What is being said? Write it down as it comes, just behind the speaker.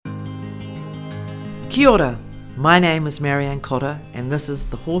Kia ora, my name is Marianne Cotter and this is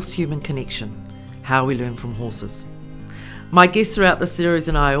the Horse-Human Connection, how we learn from horses. My guests throughout the series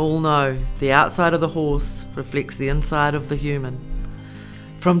and I all know the outside of the horse reflects the inside of the human.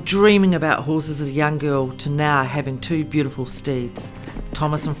 From dreaming about horses as a young girl to now having two beautiful steeds,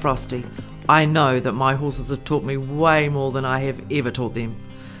 Thomas and Frosty, I know that my horses have taught me way more than I have ever taught them.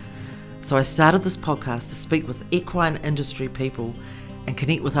 So I started this podcast to speak with equine industry people and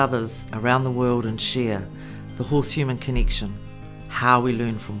connect with others around the world and share the horse-human connection, how we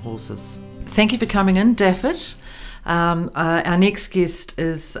learn from horses. Thank you for coming in, Daffyd. Our next guest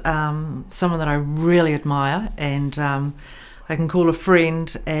is someone that I really admire and I can call a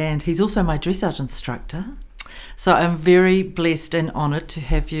friend, and he's also my dressage instructor. So I'm very blessed and honoured to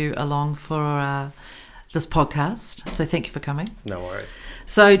have you along for this podcast. So thank you for coming. No worries.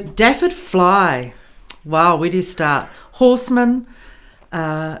 So Dafydd Flye, wow, where do you start? Horseman,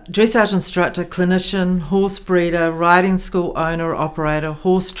 dressage instructor, clinician, horse breeder, riding school owner, operator,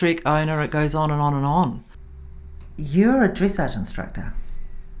 horse trek owner, it goes on and on and on. You're a dressage instructor,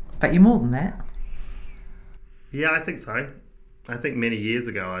 but you're more than that. Yeah, I think so. I think many years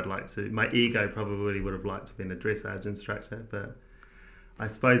ago my ego probably would have liked to have been a dressage instructor, but I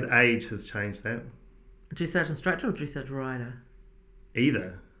suppose age has changed that. A dressage instructor or dressage rider?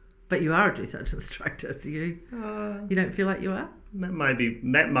 Either. But you are a dressage instructor, do you? You don't feel like you are? That might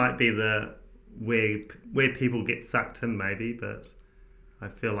be the where people get sucked in, maybe, but I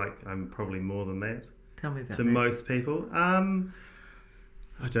feel like I'm probably more than that. Tell me about to that. Most people. I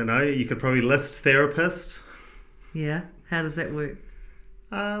don't know. You could probably list therapist. Yeah. How does that work?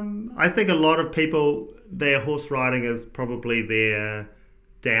 I think a lot of people, their horse riding is probably their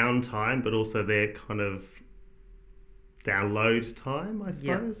downtime, but also their kind of download time, I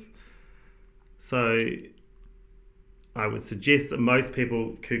suppose. Yep. So I would suggest that most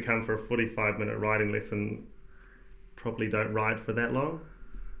people who come for a 45-minute riding lesson probably don't ride for that long.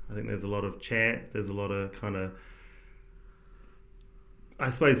 I think there's a lot of chat, there's a lot of kind of, I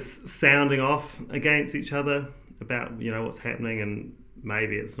suppose, sounding off against each other about, what's happening, and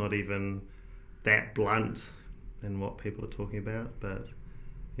maybe it's not even that blunt in what people are talking about, but,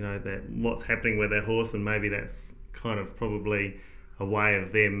 that what's happening with their horse, and maybe that's kind of probably a way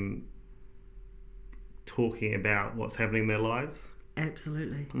of them talking about what's happening in their lives.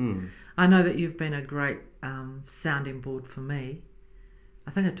 Absolutely. I know that you've been a great sounding board for me.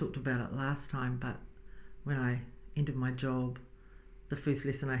 I think I talked about it last time, but when I ended my job, the first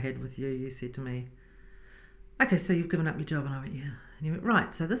lesson I had with you, you said to me, okay, so you've given up your job. And I went, yeah. And you went,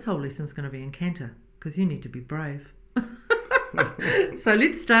 right, so this whole lesson's going to be in canter because you need to be brave. So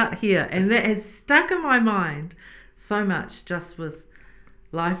let's start here. And that has stuck in my mind so much, just with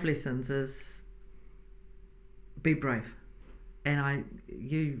life lessons, is be brave. And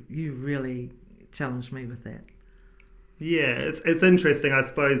you really challenged me with that. Yeah, it's interesting. I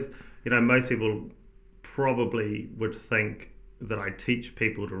suppose, most people probably would think that I teach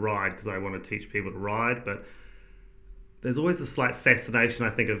people to ride because I want to teach people to ride, but there's always a slight fascination,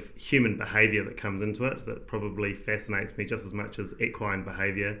 I think, of human behaviour that comes into it that probably fascinates me just as much as equine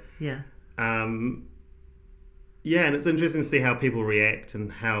behaviour. Yeah. And it's interesting to see how people react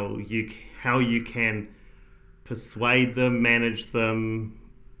and how you can persuade them, manage them,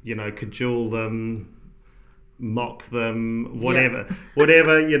 cajole them, mock them, whatever,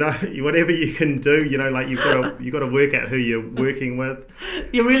 whatever you can do. You've got to work out who you're working with.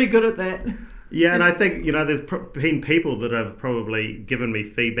 You're really good at that. Yeah, and I think, there's been people that have probably given me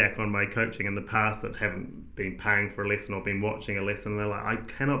feedback on my coaching in the past that haven't been paying for a lesson or been watching a lesson, and they're like, I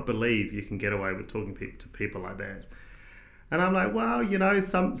cannot believe you can get away with talking to people like that. And I'm like, well,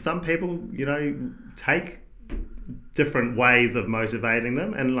 some people, take different ways of motivating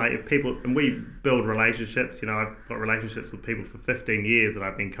them, and and we build relationships. I've got relationships with people for 15 years that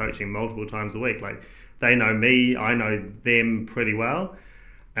I've been coaching multiple times a week. They know me, I know them pretty well.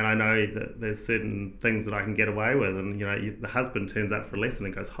 And I know that there's certain things that I can get away with, and the husband turns up for a lesson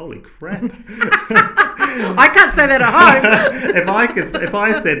and goes, "Holy crap!" I can't say that at home. if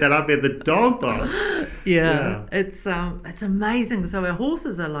I said that, I'd be at the dog box. Yeah, it's amazing. So our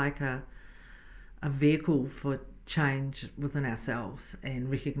horses are like a vehicle for change within ourselves and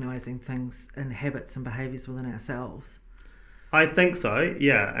recognising things and habits and behaviours within ourselves. I think so.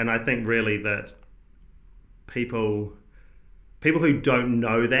 Yeah, and I think really that people who don't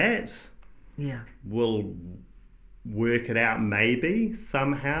know that will work it out maybe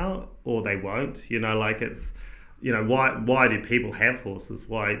somehow, or they won't. It's why do people have horses?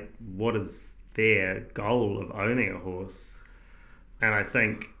 What is their goal of owning a horse? And I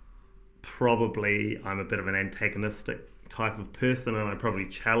think probably I'm a bit of an antagonistic type of person, and I probably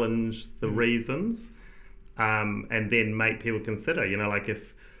challenge the reasons, and then make people consider. Like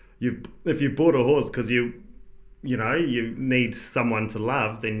if you bought a horse because you need someone to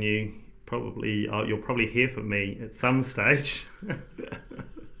love, then you'll probably hear from me at some stage.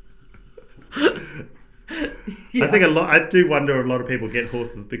 Yeah. I do wonder, a lot of people get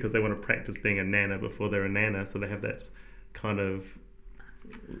horses because they want to practice being a nana before they're a nana, so they have that kind of,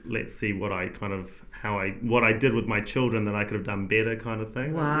 let's see what I did with my children that I could have done better kind of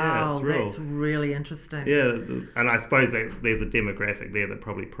thing. Wow, that's really interesting. Yeah, and I suppose there's a demographic there that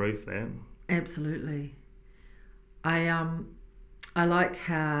probably proves that. Absolutely. I like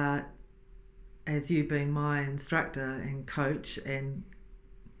how, as you being my instructor and coach and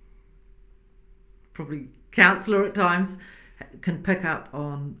probably counsellor at times, can pick up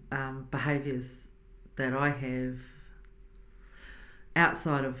on behaviours that I have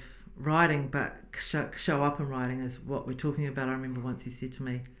outside of riding, but show up in riding is what we're talking about. I remember once you said to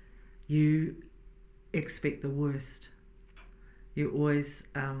me, you expect the worst. You always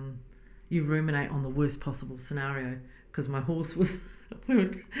you ruminate on the worst possible scenario, because my horse was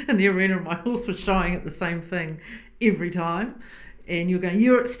in the arena and my horse was showing at the same thing every time, and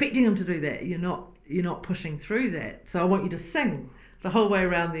you're expecting him to do that. You're not pushing through that. So I want you to sing the whole way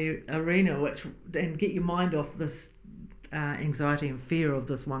around the arena, and get your mind off this anxiety and fear of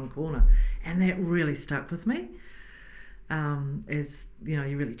this one corner. And that really stuck with me. As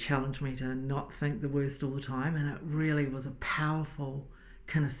you really challenged me to not think the worst all the time, and it really was a powerful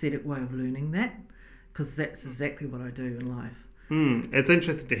kinesthetic way of learning that, because that's exactly what I do in life. It's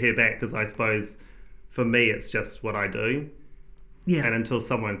interesting to hear back, because I suppose for me it's just what I do. Yeah. And until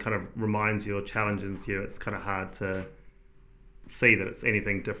someone kind of reminds you or challenges you, it's kind of hard to see that it's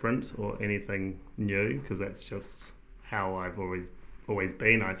anything different or anything new, because that's just how I've always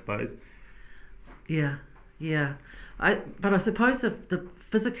been, I suppose. Yeah. But I suppose if the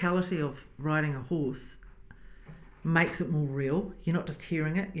physicality of riding a horse makes it more real, you're not just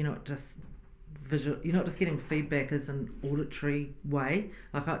hearing it, you're not just visual, you're not just getting feedback as an auditory way.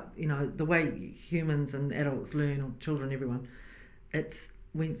 Like the way humans and adults learn, or children, everyone,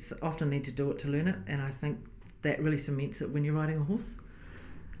 we often need to do it to learn it, and I think that really cements it when you're riding a horse.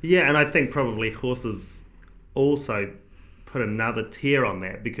 Yeah, and I think probably horses also put another tier on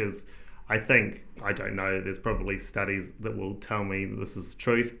that, because I don't know, there's probably studies that will tell me this is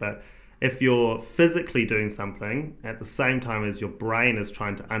truth, but if you're physically doing something at the same time as your brain is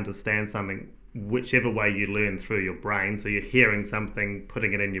trying to understand something, whichever way you learn through your brain, so you're hearing something,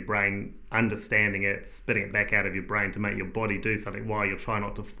 putting it in your brain, understanding it, spitting it back out of your brain to make your body do something while you're trying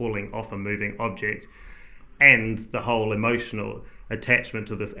not to falling off a moving object, and the whole emotional attachment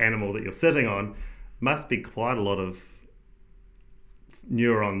to this animal that you're sitting on, must be quite a lot of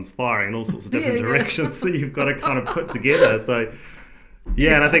neurons firing in all sorts of different directions. So you've got to kind of put together. So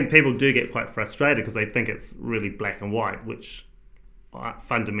and I think people do get quite frustrated because they think it's really black and white, which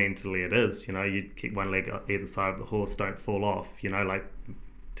fundamentally it is. You keep one leg on either side of the horse, don't fall off, like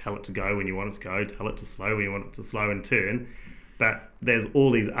tell it to go when you want it to go, tell it to slow when you want it to slow and turn. But there's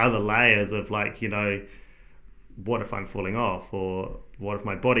all these other layers of what if I'm falling off, or what if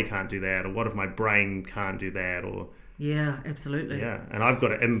my body can't do that, or what if my brain can't do that, or yeah, absolutely. Yeah, and I've got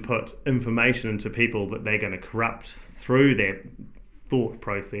to input information into people that they're going to corrupt through their thought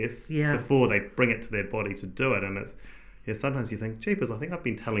process before they bring it to their body to do it. And it's sometimes you think, jeepers, I think I've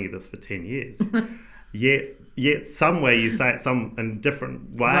been telling you this for 10 years. Yet somewhere you say it in a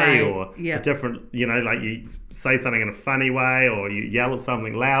different way, or a different, like you say something in a funny way, or you yell at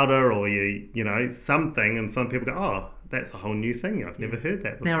something louder, or you something, and some people go, oh, that's a whole new thing. I've never heard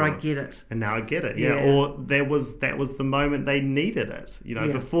that before. Now I get it. And now I get it. Yeah. Or that was the moment they needed it.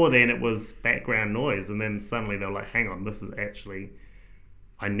 Before then it was background noise, and then suddenly they were like, hang on, this is actually,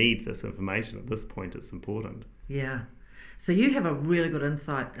 I need this information at this point. It's important. Yeah. So you have a really good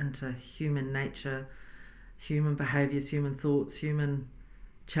insight into human nature, human behaviours, human thoughts, human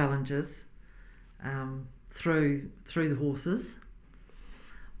challenges through the horses.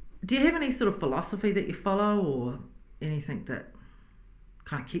 Do you have any sort of philosophy that you follow, or anything that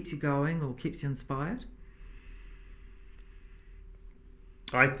kind of keeps you going or keeps you inspired?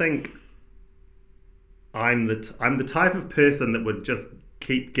 I think I'm the type of person that would just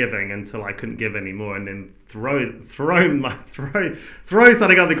keep giving until I couldn't give anymore, and then throw something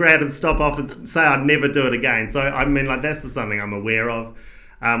on the ground and stop off and say I'd never do it again. So I mean, that's just something I'm aware of,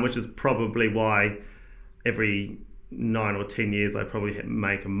 which is probably why every 9 or 10 years I probably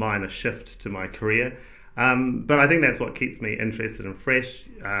make a minor shift to my career. But I think that's what keeps me interested and fresh.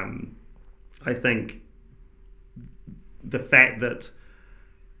 I think the fact that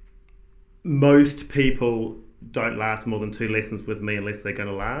most people don't last more than 2 lessons with me unless they're going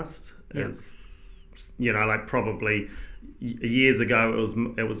to last. Yep. Is, like probably years ago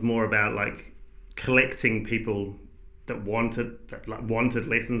it was more about like collecting people that wanted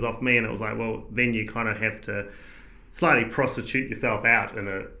lessons off me, and it was like, well, then you kind of have to slightly prostitute yourself out in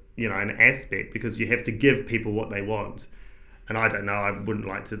an aspect, because you have to give people what they want. And I don't know, I wouldn't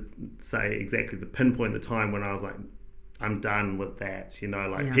like to say exactly the pinpoint the time when I was like, I'm done with that.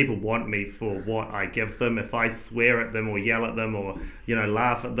 People want me for what I give them. If I swear at them or yell at them or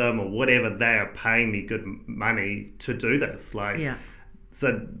laugh at them or whatever, they are paying me good money to do this.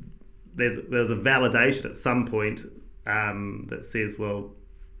 So there's a validation at some point that says, well,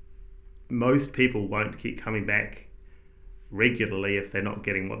 most people won't keep coming back regularly if they're not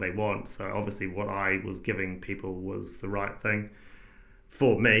getting what they want. So obviously what I was giving people was the right thing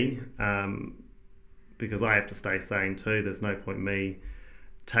for me, because I have to stay sane too. There's no point me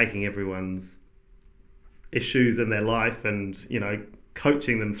taking everyone's issues in their life and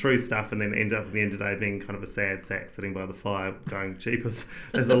coaching them through stuff and then end up at the end of the day being kind of a sad sack sitting by the fire going, jeepers,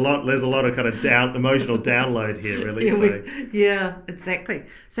 there's a lot of kind of emotional download here, really. Yeah, exactly.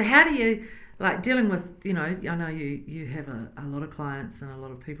 So how do you, like, dealing with, I know you have a lot of clients and a lot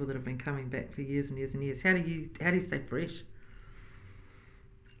of people that have been coming back for years and years and years. How do you stay fresh?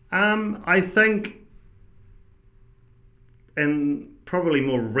 I think in probably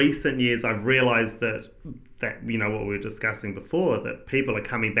more recent years, I've realised that what we were discussing before, that people are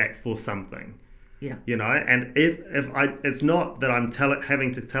coming back for something. Yeah. And if it's not that I'm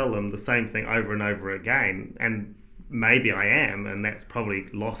having to tell them the same thing over and over again, and maybe I am, and that's probably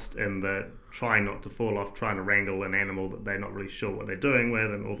lost in the trying not to fall off, trying to wrangle an animal that they're not really sure what they're doing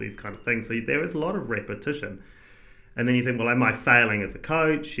with, and all these kind of things. So there is a lot of repetition. And then you think, well, am I failing as a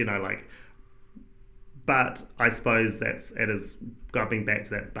coach? But I suppose it is going back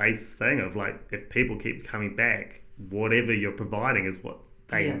to that base thing of like, if people keep coming back, whatever you're providing is what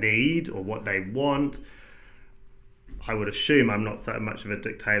they need or what they want. I would assume I'm not so much of a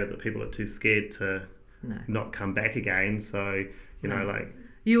dictator that people are too scared to not come back again. So,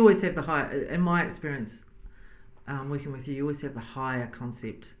 you always have the higher, in my experience, working with you always have the higher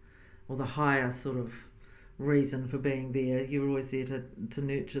concept or the higher sort of reason for being there. You're always there to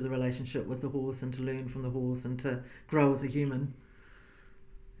nurture the relationship with the horse and to learn from the horse and to grow as a human.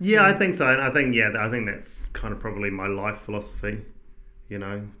 Yeah, I think so. And I think that's kind of probably my life philosophy.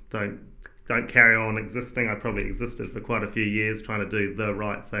 Don't carry on existing. I probably existed for quite a few years trying to do the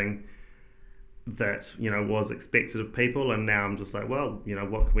right thing that was expected of people, and now I'm just like, well,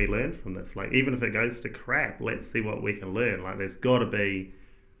 what can we learn from this? Like, even if it goes to crap, let's see what we can learn. Like, there's got to be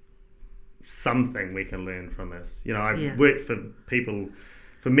something we can learn from this. I've worked for people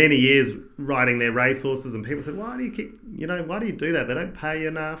for many years riding their racehorses, and people said, why do you do that? They don't pay you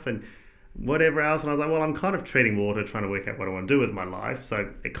enough and whatever else. And I was like, well, I'm kind of treading water, trying to work out what I want to do with my life.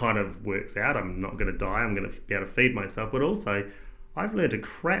 So it kind of works out. I'm not going to die. I'm going to be able to feed myself. But also, I've learned a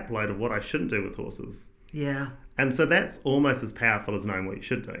crap load of what I shouldn't do with horses. Yeah. And so that's almost as powerful as knowing what you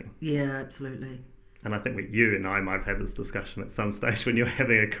should do. Yeah, absolutely. And I think you and I might have had this discussion at some stage when you're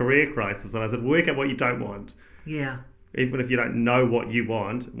having a career crisis. And I said, work out what you don't want. Yeah. Even if you don't know what you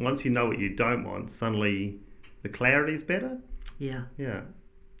want, once you know what you don't want, suddenly the clarity's better. Yeah. Yeah.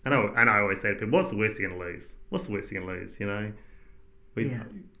 And I always say to people, what's the worst you're going to lose? What's the worst you're going to lose,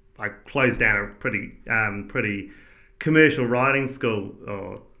 I closed down a pretty commercial riding school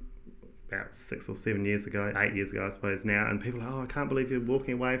about 6 or 7 years ago, 8 years ago, I suppose now. And people are, I can't believe you're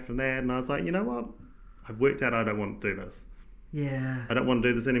walking away from that. And I was like, you know what? I've worked out I don't want to do this. Yeah. I don't want to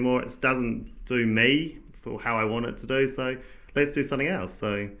do this anymore. It doesn't do me for how I want it to do. So let's do something else.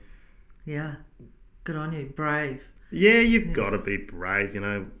 So yeah, good on you. Brave. Yeah, you've got to be brave.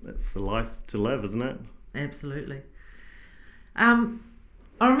 It's the life to live, isn't it? Absolutely. I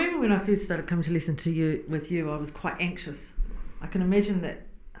remember when I first started coming to listen to you, I was quite anxious. I can imagine that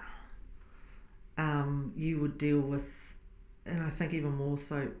you would deal with, and I think even more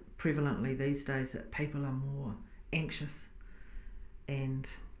so prevalently these days, that people are more anxious and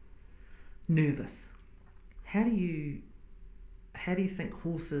nervous. How do you think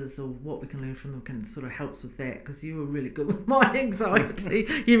horses, or what we can learn from them, can sort of helps with that? Because you were really good with my anxiety.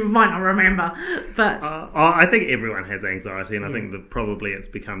 You might not remember, but I think everyone has anxiety, and I think that probably it's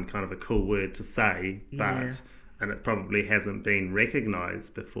become kind of a cool word to say, and it probably hasn't been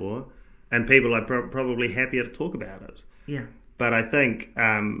recognised before, and people are probably happier to talk about it. Yeah. But I think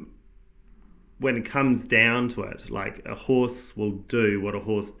when it comes down to it, like, a horse will do what a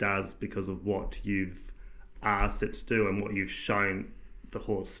horse does because of what you've asked it to do and what you've shown the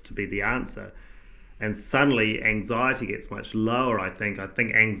horse to be the answer. And suddenly anxiety gets much lower, I think. I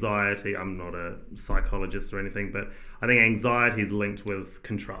think anxiety, I'm not a psychologist or anything, but I think anxiety is linked with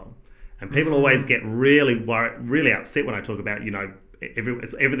control. And people always get really worried, really upset when I talk about,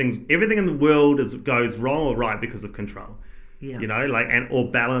 everything in the world goes wrong or right because of control. Yeah.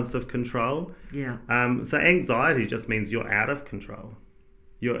 Or balance of control. Yeah. So anxiety just means you're out of control.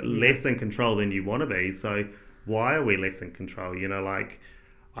 You're less in control than you want to be. So why are we less in control?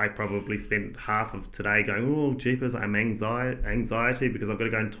 I probably spent half of today going, oh, jeepers, I'm anxiety because I've got to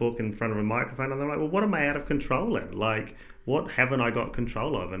go and talk in front of a microphone. And I'm like, well, what am I out of control in? What haven't I got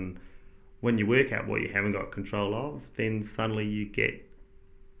control of? And when you work out what you haven't got control of, then suddenly you get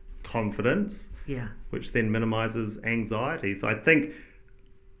confidence, which then minimizes anxiety. So I think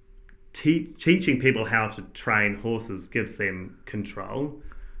teaching people how to train horses gives them control,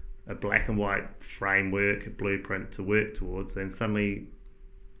 a black and white framework, a blueprint to work towards, and suddenly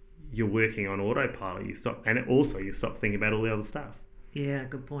you're working on autopilot. You stop thinking about all the other stuff. Yeah,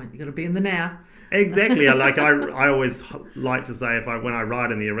 good point. You got to be in the now. Exactly. I always like to say when I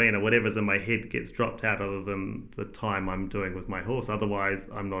ride in the arena, whatever's in my head gets dropped out, other than the time I'm doing with my horse. Otherwise,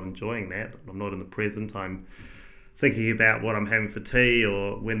 I'm not enjoying that. I'm not in the present. I'm thinking about what I'm having for tea,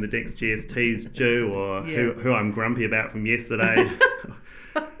 or when the next GST's due, or who I'm grumpy about from yesterday.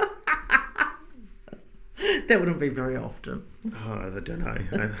 That wouldn't be very often. Oh, I don't know.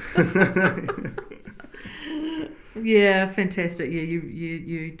 Yeah, fantastic. Yeah,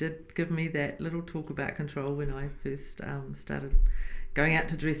 you did give me that little talk about control when I first started going out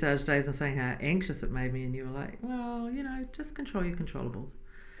to dressage days and saying how anxious it made me, and you were like, well, just control your controllables.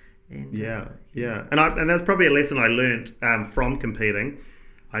 And and that's probably a lesson I learned from competing.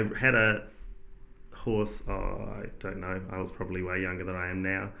 I had a horse, I don't know, I was probably way younger than I am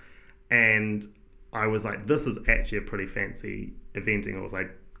now, and I was like, this is actually a pretty fancy eventing horse. I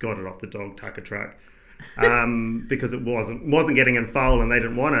got it off the dog tucker truck because it wasn't getting in foal and they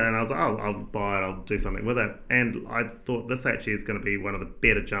didn't want it, and I was like, oh, I'll buy it, I'll do something with it. And I thought this actually is going to be one of the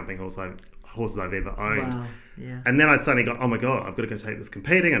better jumping horses I've ever owned. Wow. Yeah. And then I suddenly got, oh my god, I've got to go take this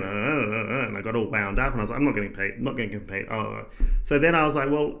competing, and I got all wound up, and I was like, I'm not going to compete. Oh, so then I was like,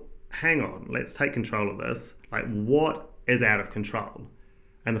 well, hang on, let's take control of this. Like, what is out of control?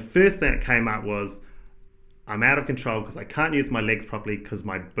 And the first thing that came up was, I'm out of control because I can't use my legs properly because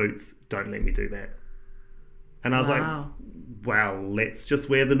my boots don't let me do that. And I was like, well, let's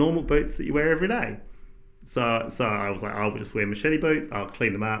just wear the normal boots that you wear every day. So I was like, I'll just wear machete boots, I'll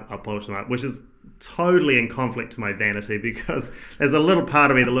clean them up, I'll polish them up, which is totally in conflict to my vanity, because there's a little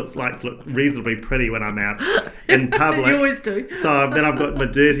part of me that looks reasonably pretty when I'm out in public. You always do. So then I've got my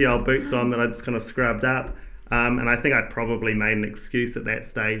dirty old boots on that I just kind of scrubbed up. And I think I probably made an excuse at that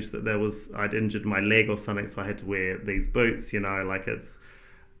stage that I'd injured my leg or something, so I had to wear these boots.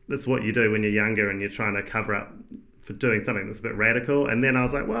 That's what you do when you're younger and you're trying to cover up for doing something that's a bit radical. And then I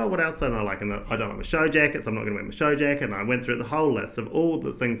was like, well, what else don't I like? And I don't like my show jackets, I'm not going to wear my show jacket. And I went through the whole list of all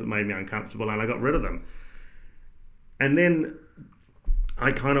the things that made me uncomfortable, and I got rid of them. And then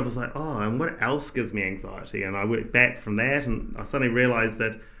I kind of was like, oh, and what else gives me anxiety? And I worked back from that, and I suddenly realised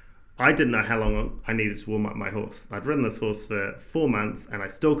that I didn't know how long I needed to warm up my horse. I'd ridden this horse for 4 months, and I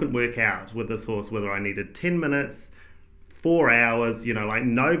still couldn't work out with this horse whether I needed 10 minutes, 4 hours.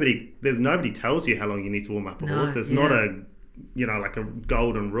 There's nobody tells you how long you need to warm up a horse. There's not a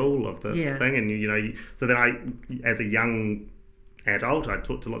golden rule of this thing. And so then I, as a young adult, I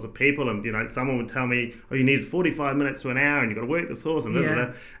talked to lots of people, and someone would tell me, oh, you needed 45 minutes to an hour, and you've got to work this horse, and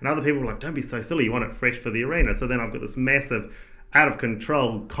and other people were like, don't be so silly, you want it fresh for the arena. So then I've got this massive out of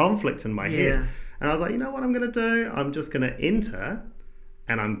control conflict in my head, and I was like, you know what I'm going to do? I'm just going to enter,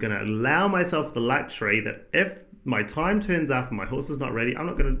 and I'm going to allow myself the luxury that if my time turns up and my horse is not ready, I'm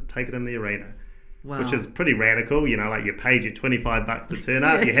not going to take it in the arena. Wow. Which is pretty radical. You paid you $25 to turn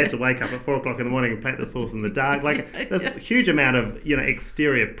up, you had to wake up at 4 o'clock in the morning and pat this horse in the dark, this huge amount of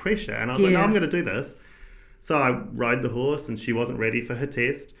exterior pressure. And I was like, no, I'm going to do this. So I rode the horse, and she wasn't ready for her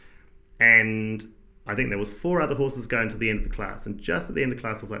test, and I think there was 4 other horses going to the end of the class, and just at the end of the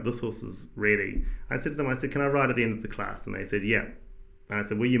class I was like, this horse is ready. I said to them, can I ride at the end of the class? And they said, yeah. And I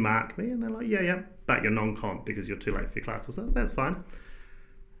said, will you mark me? And they're like, yeah, but you're non-comp because you're too late for your class. I was like, that's fine.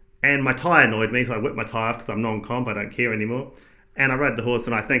 And my tyre annoyed me, so I whipped my tyre off because I'm non-comp, I don't care anymore. And I rode the horse,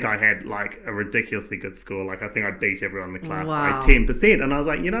 and I think I had a ridiculously good score. I think I beat everyone in the class by 10%. And I was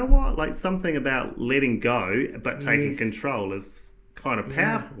like, you know what? Something about letting go but taking control is kind of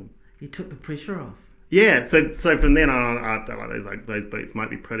powerful. You took the pressure off. Yeah, so from then on, I don't like those boots might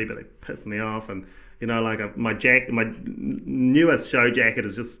be pretty, but they piss me off. And my newest show jacket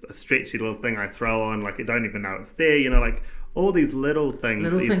is just a stretchy little thing I throw on, I don't even know it's there. all these little things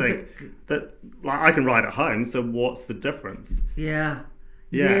Little that you things think that like I can ride at home, so what's the difference? Yeah.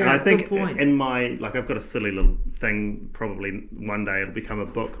 Yeah, and I think good point. in my, like, I've got a silly little thing, probably one day it'll become a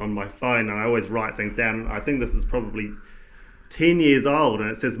book on my phone, and I always write things down. I think this is probably 10 years old, and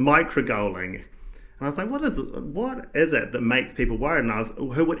it says microgoaling. And I was like, what is it that makes people worried?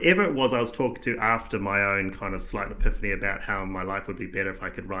 And whoever it was I was talking to after my own kind of slight epiphany about how my life would be better if I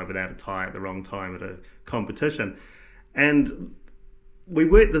could ride without a tie at the wrong time at a competition. And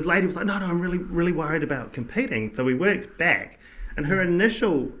this lady was like, no, I'm really, really worried about competing. So we worked back. And her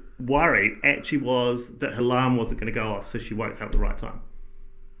initial worry actually was that her alarm wasn't going to go off, so she woke up at the right time.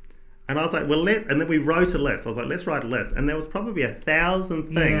 And I was like, well, and then we wrote a list. I was like, let's write a list. And there was probably 1,000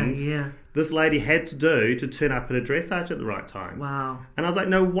 things this lady had to do to turn up at a dressage at the right time. Wow. And I was like,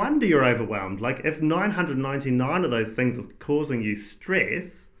 no wonder you're overwhelmed. Like, if 999 of those things are causing you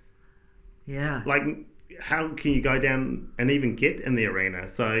stress, like, how can you go down and even get in the arena?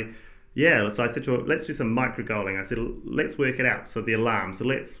 So I said to her, let's do some micro-goaling. I said, let's work it out. So the alarm. So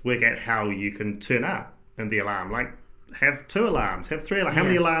let's work out how you can turn up in the alarm. Like, have 2 alarms, have 3 alarms. How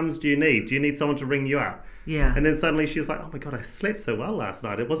many alarms do you need? Do you need someone to ring you up? Yeah. And then suddenly she was like, oh my God, I slept so well last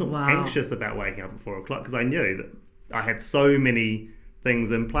night. I wasn't anxious about waking up at 4 o'clock because I knew that I had so many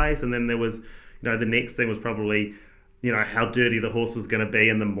things in place. And then there was, the next thing was probably, how dirty the horse was going to be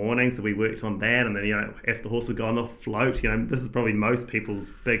in the morning. So we worked on that. And then, if the horse would go on the float, this is probably most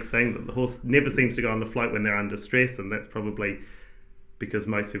people's big thing, that the horse never seems to go on the float when they're under stress. And that's probably because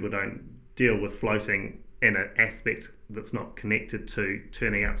most people don't deal with floating in an aspect that's not connected to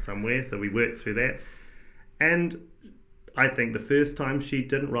turning up somewhere. So we worked through that. And I think the first time she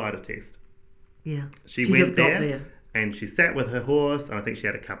didn't ride a test. Yeah. She went just got there and she sat with her horse, and I think she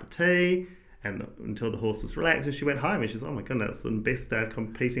had a cup of tea. And until the horse was relaxed, and she went home, and she's, oh my goodness, that's the best day of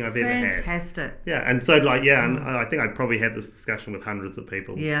competing I've ever had. Fantastic. Yeah, and so and I think I probably had this discussion with hundreds of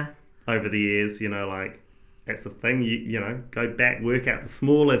people. Yeah. Over the years, that's the thing. You go back, work out the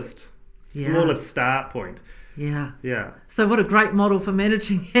smallest start point. Yeah. Yeah. So what a great model for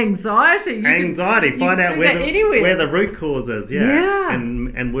managing anxiety. Find out where the root cause is. Yeah.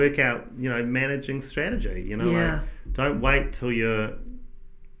 And work out, managing strategy. Like, don't wait till you're,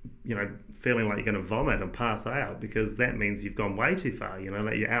 feeling like you're going to vomit and pass out, because that means you've gone way too far,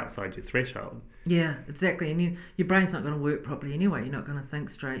 that you're outside your threshold. Yeah, exactly. And your brain's not going to work properly anyway. You're not going to think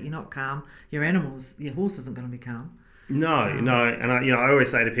straight. You're not calm. Your horse isn't going to be calm. No. And I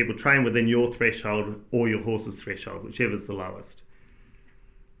always say to people, train within your threshold or your horse's threshold, whichever's the lowest.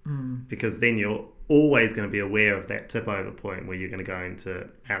 Because then you're always going to be aware of that tip over point where you're going to go into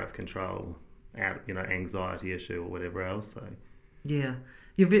out of control, anxiety issue or whatever else. So yeah.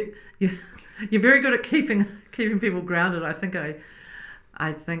 You're very good at keeping people grounded. I think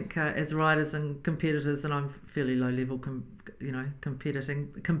as riders and competitors, and I'm fairly low level,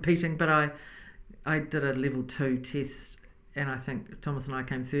 competing, but I did a level 2 test, and I think Thomas and I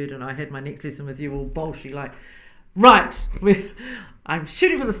came third, and I had my next lesson with you all bolshy, like, right, I'm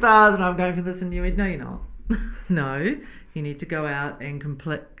shooting for the stars and I'm going for this, and you went, no, you're not. No, you need to go out and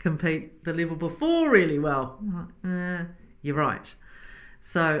compete the level before really well. You're right.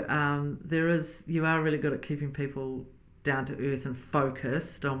 So you are really good at keeping people down to earth and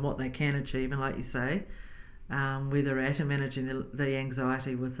focused on what they can achieve, and like you say, where they're at, and managing the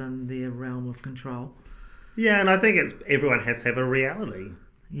anxiety within their realm of control. Yeah, and I think everyone has to have a reality.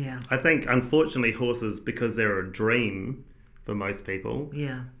 Yeah. I think, unfortunately, horses, because they're a dream for most people,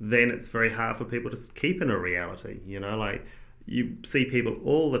 then it's very hard for people to keep in a reality. Like, you see people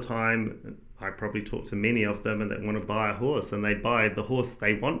all the time. I probably talk to many of them, and that want to buy a horse, and they buy the horse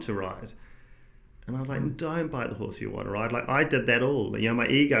they want to ride. And I'm like, don't buy the horse you want to ride. Like, I did that all. My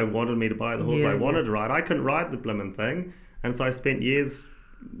ego wanted me to buy the horse I wanted to ride. I couldn't ride the blimmin' thing. And so I spent years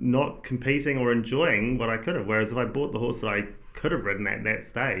not competing or enjoying what I could have. Whereas if I bought the horse that I could have ridden at that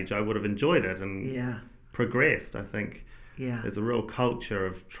stage, I would have enjoyed it and progressed. I think there's a real culture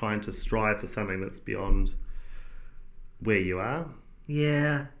of trying to strive for something that's beyond where you are.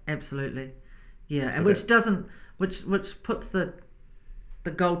 Yeah, absolutely. Yeah, so and which puts the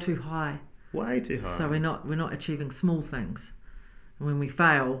goal too high. Way too high. So we're not achieving small things. And when we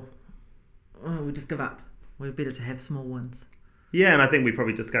fail, we just give up. We're better to have small ones. Yeah, and I think we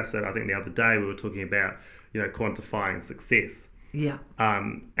probably discussed that. I think the other day we were talking about, quantifying success. Yeah.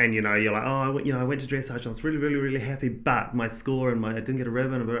 And you're like, I went to dressage, I was really, really, really happy, but my score and I didn't get a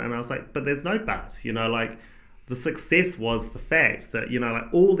ribbon, and I was like, but there's no but. Like, the success was the fact that,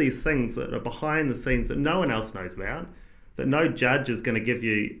 like, all these things that are behind the scenes that no one else knows about, that no judge is going to give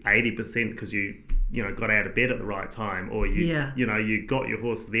you 80% because you got out of bed at the right time, or you got your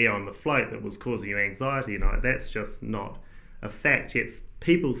horse there on the float that was causing you anxiety. That's just not a fact, yet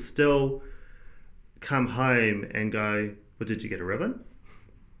people still come home and go, well, did you get a ribbon?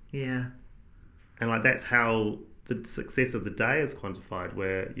 Yeah. And like that's how the success of the day is quantified,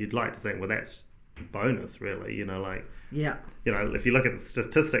 where you'd like to think, well, that's bonus, really, Yeah. If you look at the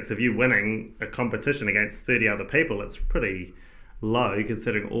statistics of you winning a competition against 30 other people, it's pretty low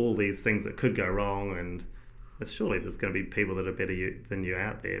considering all these things that could go wrong, and surely there's going to be people that are better than you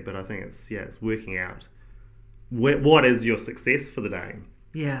out there, but I think it's working out what is your success for the day.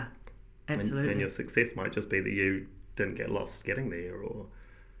 Yeah, absolutely. And your success might just be that you didn't get lost getting there, or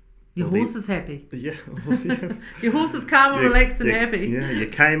your horse is happy. Yeah. Your horse is calm and relaxed and happy. Yeah, you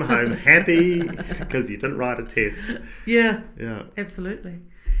came home happy because you didn't write a test. Yeah. Yeah. Absolutely.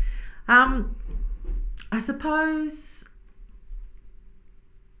 I suppose,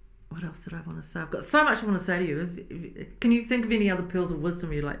 what else did I want to say? I've got so much I want to say to you. Can you think of any other pearls of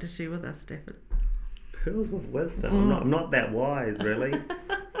wisdom you'd like to share with us, Daffyd? Pearls of wisdom? I'm not that wise, really.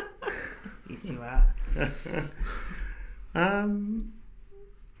 Yes, you are.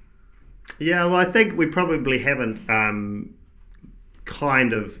 Yeah, well, I think we probably haven't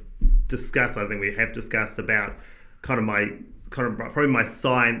kind of discussed. I think we have discussed about probably my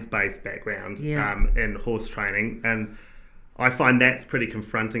science-based background in horse training, and I find that's pretty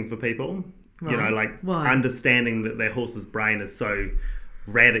confronting for people. Right. Why? Understanding that their horse's brain is so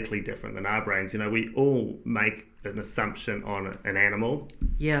radically different than our brains. We all make an assumption on an animal.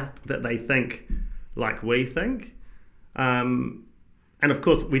 Yeah. That they think like we think. And of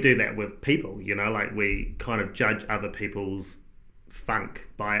course we do that with people, we kind of judge other people's funk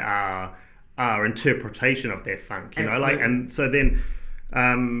by our interpretation of their funk, Absolutely. and so then,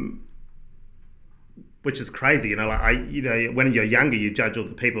 which is crazy, when you're younger, you judge all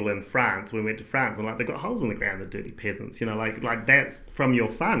the people in France. We went to France and they've got holes in the ground, the dirty peasants, like that's from your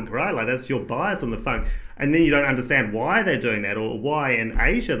funk, right? Like that's your bias on the funk. And then you don't understand why they're doing that, or why in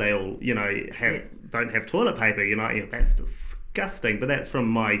Asia they all, don't have toilet paper, that's disgusting. But that's from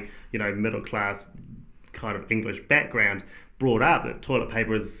my, middle class kind of English background, brought up that toilet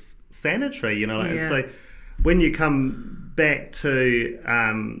paper is sanitary, And so when you come back to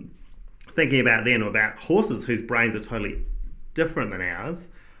thinking about horses whose brains are totally different than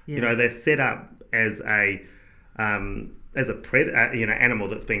ours, they're set up as a predator, animal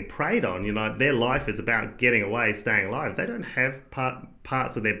that's being preyed on. Their life is about getting away, staying alive. They don't have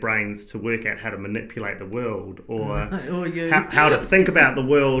parts of their brains to work out how to manipulate the world or how to think about the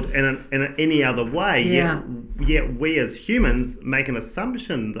world in any other way. Yeah. Yet we as humans make an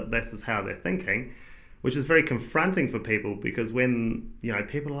assumption that this is how they're thinking, which is very confronting for people, because when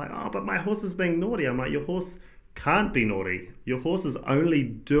people are like, oh, but my horse is being naughty, I'm like, your horse can't be naughty. Your horse is only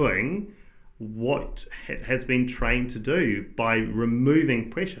doing what it has been trained to do by removing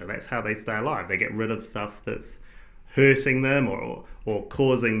pressure. That's how they stay alive. They get rid of stuff that's hurting them or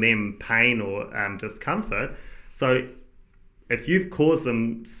causing them pain or discomfort. So if you've caused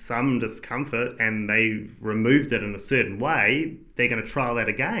them some discomfort and they've removed it in a certain way, they're going to trial that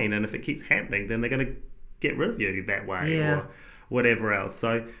again. And if it keeps happening, then they're going to get rid of you that way or whatever else.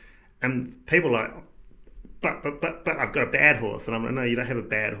 So, and people are like, but I've got a bad horse. And I'm like, no, you don't have a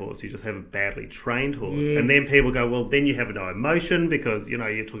bad horse. You just have a badly trained horse. Yes. And then people go, well, then you have no emotion because,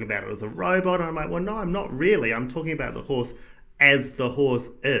 you're talking about it as a robot. And I'm like, well, no, I'm not really. I'm talking about the horse as the horse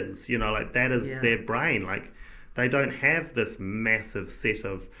is. That is their brain. Like, they don't have this massive set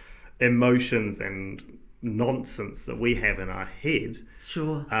of emotions and nonsense that we have in our head.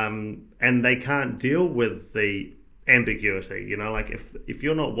 Sure. And they can't deal with the ambiguity. If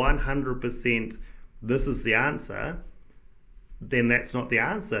you're not 100% this is the answer, then that's not the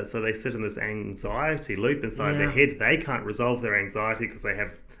answer. So they sit in this anxiety loop inside their head. They can't resolve their anxiety because they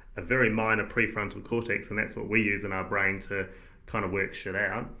have a very minor prefrontal cortex, and that's what we use in our brain to kind of work shit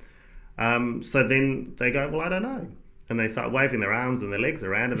out. So then they go, well, I don't know. And they start waving their arms and their legs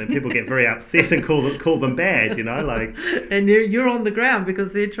around, and then people get very upset and call them bad, And you're on the ground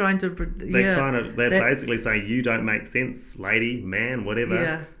because they're trying to. They're basically saying you don't make sense, lady, man,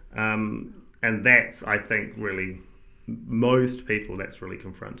 whatever. Yeah. And that's, I think, really most people. That's really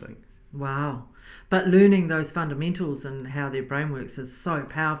confronting. Wow, but learning those fundamentals and how their brain works is so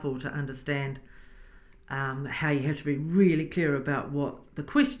powerful to understand. How you have to be really clear about what the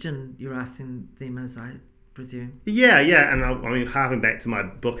question you're asking them is, I presume. Yeah, and harping back to my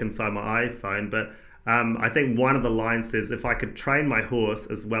book inside my iPhone, but I think one of the lines says, if I could train my horse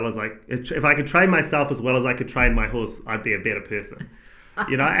as well as if I could train myself as well as I could train my horse, I'd be a better person.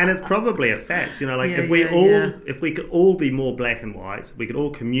 And it's probably a fact. If we could all be more black and white, we could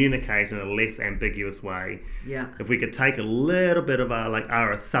all communicate in a less ambiguous way. Yeah. If we could take a little bit of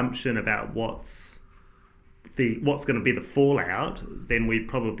our assumption about what's what's going to be the fallout, then we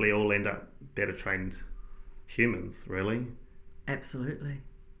probably all end up better trained humans, really. Absolutely.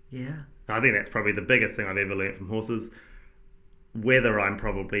 Yeah. I think that's probably the biggest thing I've ever learned from horses. Whether I'm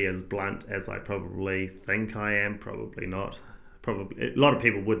probably as blunt as I probably think I am, probably not. Probably a lot of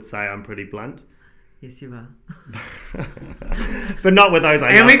people would say I'm pretty blunt. Yes, you are. But not with those I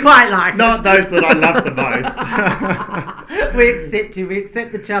love. And we quite like not it. Those that I love the most. We accept you. We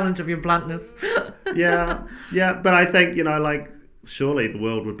accept the challenge of your bluntness. Yeah. But I think, like, surely the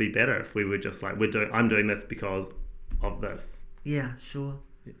world would be better if we were just like, I'm doing this because of this. Yeah, sure.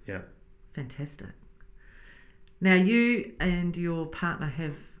 Yeah. Fantastic. Now, you and your partner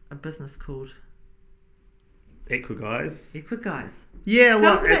have a business called Equiguys. Equiguys. Yeah,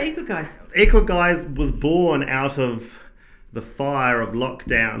 Tell us about Equiguys. Equiguys was born out of the fire of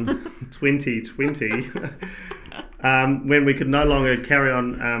lockdown 2020, when we could no longer carry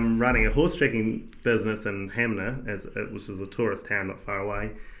on running a horse trekking business in Hamner, which is a tourist town not far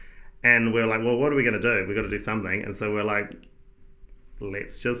away. And we're like, well, what are we going to do? We've got to do something. And so we're like,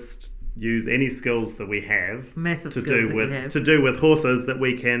 let's just use any skills that we have to do with horses that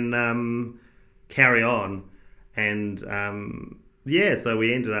we can carry on. And so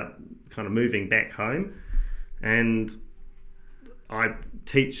we ended up kind of moving back home, and I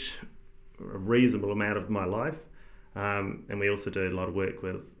teach a reasonable amount of my life, and we also do a lot of work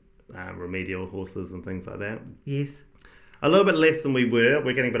with remedial horses and things like that. Yes. A little bit less than we were.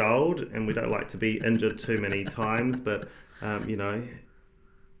 We're getting a bit old, and we don't like to be injured too many times, but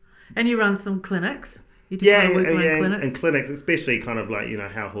And you run some clinics. You do kind of work around clinics. And clinics, especially kind of like,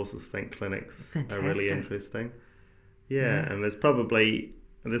 how horses think clinics. Fantastic. Are really interesting. Yeah, and there's probably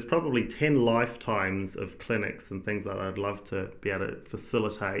 10 lifetimes of clinics and things that I'd love to be able to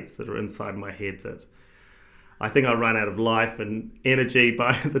facilitate that are inside my head that I think I'll run out of life and energy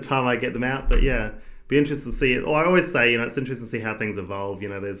by the time I get them out. But yeah, be interested to see it. Or I always say, it's interesting to see how things evolve.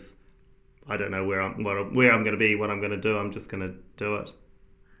 I don't know where I'm going to be, what I'm going to do. I'm just going to do it.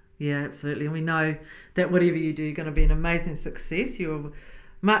 Yeah, absolutely. And we know that whatever you do, you're going to be an amazing success. You're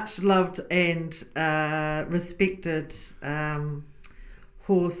much loved and respected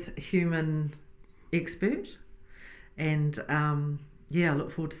horse-human expert. And I look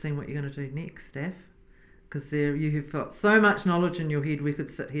forward to seeing what you're going to do next, Daff. Because you have got so much knowledge in your head, we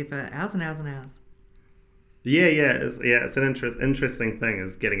could sit here for hours and hours and hours. Yeah. It's an interesting thing,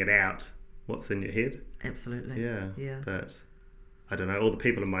 is getting it out, what's in your head. Absolutely. Yeah. But I don't know, all the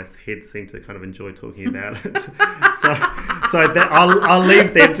people in my head seem to kind of enjoy talking about it. so that I'll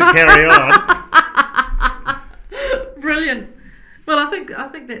leave them to carry on. Brilliant. Well, I think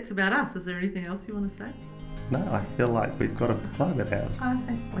that's about us. Is there anything else you want to say? No, I feel like we've got quite a bit out. I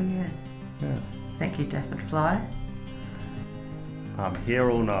think we have. Yeah. Thank you, Dafydd Flye. I'm here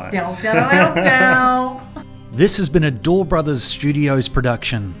all night. This has been a Dore Brothers Studios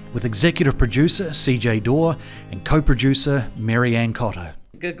production with executive producer CJ Dore and co-producer Mary Ann Cotter.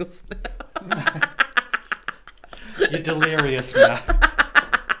 Giggles. You're delirious now.